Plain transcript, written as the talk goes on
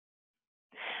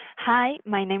Hi,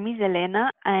 my name is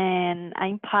Elena, and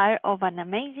I'm part of an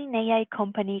amazing AI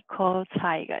company called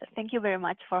TAIGER. Thank you very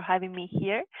much for having me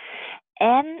here.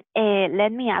 And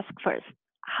let me ask first,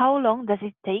 how long does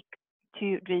it take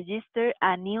to register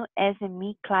a new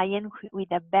SME client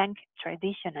with a bank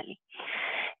traditionally?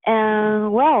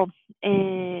 Well,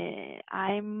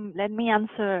 let me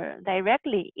answer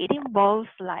directly. It involves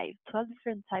like 12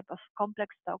 different type of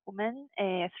complex documents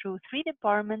through 3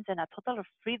 departments and a total of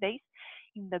 3 days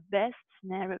in the best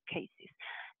scenario cases.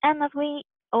 And as we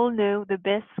all know, the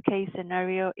best case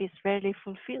scenario is rarely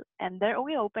fulfilled, and there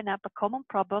we open up a common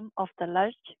problem of the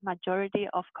large majority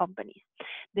of companies: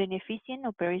 the inefficient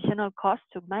operational cost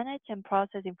to manage and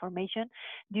process information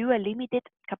due a limited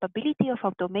capability of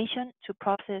automation to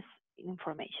process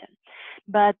information.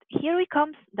 But here it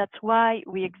comes, that's why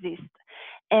we exist.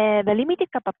 The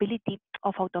limited capability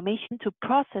of automation to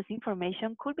process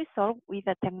information could be solved with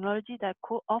a technology that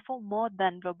could offer more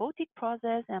than robotic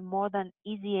process and more than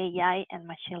easy AI and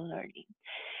machine learning.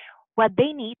 What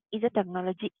they need is a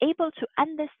technology able to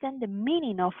understand the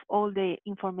meaning of all the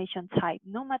information type,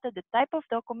 no matter the type of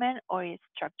document or its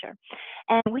structure.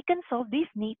 And we can solve this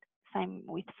need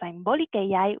with symbolic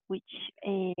AI, which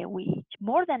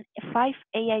more than 5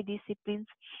 AI disciplines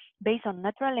based on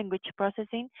natural language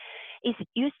processing is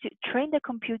used to train the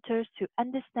computers to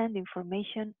understand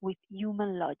information with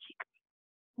human logic.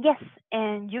 Yes,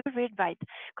 and you read right.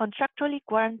 Contractually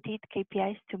guaranteed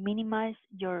KPIs to minimize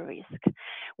your risk.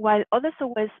 While other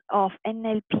softwares of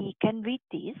NLP can read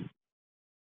this,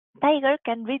 Tiger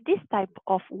can read this type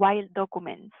of wild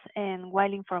documents and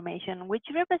wild information, which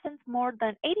represents more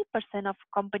than 80% of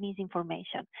companies'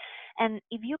 information. And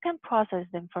if you can process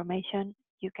the information,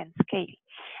 you can scale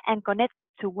and connect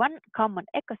to one common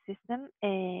ecosystem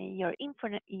your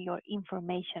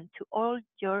information to all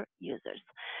your users.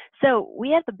 So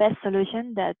we are the best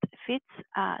solution that fits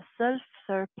a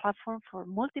self-serve platform for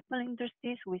multiple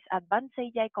industries with advanced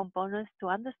AI components to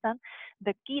understand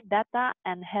the key data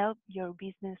and help your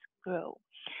business grow.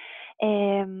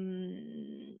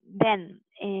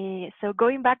 So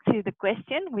going back to the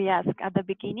question we asked at the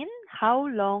beginning, how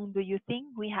long do you think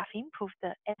we have improved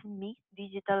the SME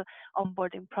digital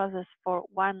onboarding process for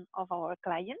one of our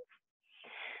clients?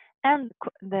 And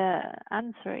the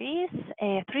answer is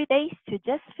 3 days to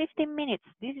just 15 minutes.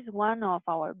 This is one of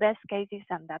our best cases,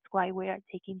 and that's why we are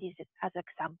taking this as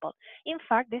example. In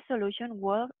fact, this solution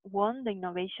won the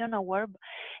Innovation Award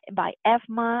by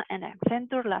EFMA and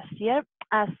Accenture last year,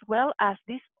 as well as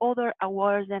these other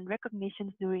awards and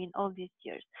recognitions during all these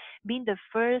years, being the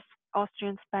first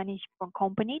Austrian-Spanish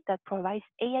company that provides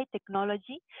AI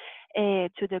technology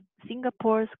to the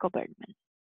Singapore's government.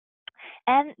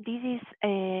 And this is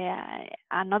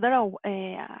another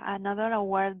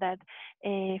award that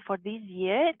for this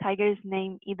year, Tiger's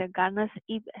name in the Ghana's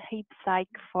Hip Psych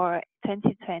for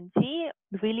 2020.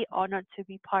 Really honored to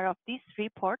be part of this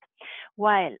report.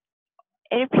 While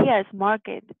LPR's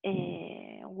market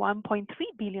 1.3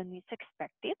 billion is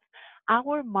expected,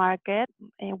 our market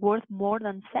worth more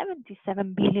than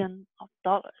 77 billion of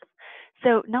dollars.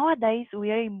 So nowadays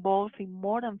we are involved in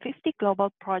more than 50 global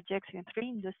projects in 3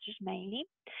 industries mainly: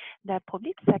 the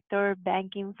public sector,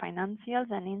 banking, financials,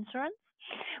 and insurance,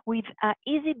 with an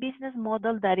easy business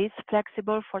model that is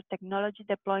flexible for technology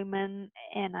deployment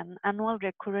and an annual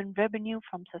recurrent revenue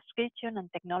from subscription and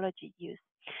technology use.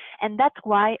 And that's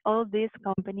why all these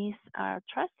companies are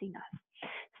trusting us.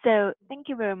 So thank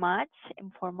you very much.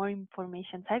 And for more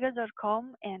information,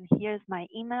 tiger.com. And here's my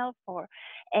email for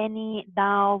any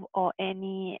doubt or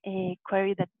any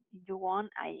query that you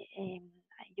want.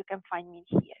 You can find me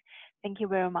here. Thank you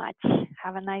very much.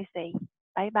 Have a nice day.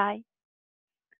 Bye bye.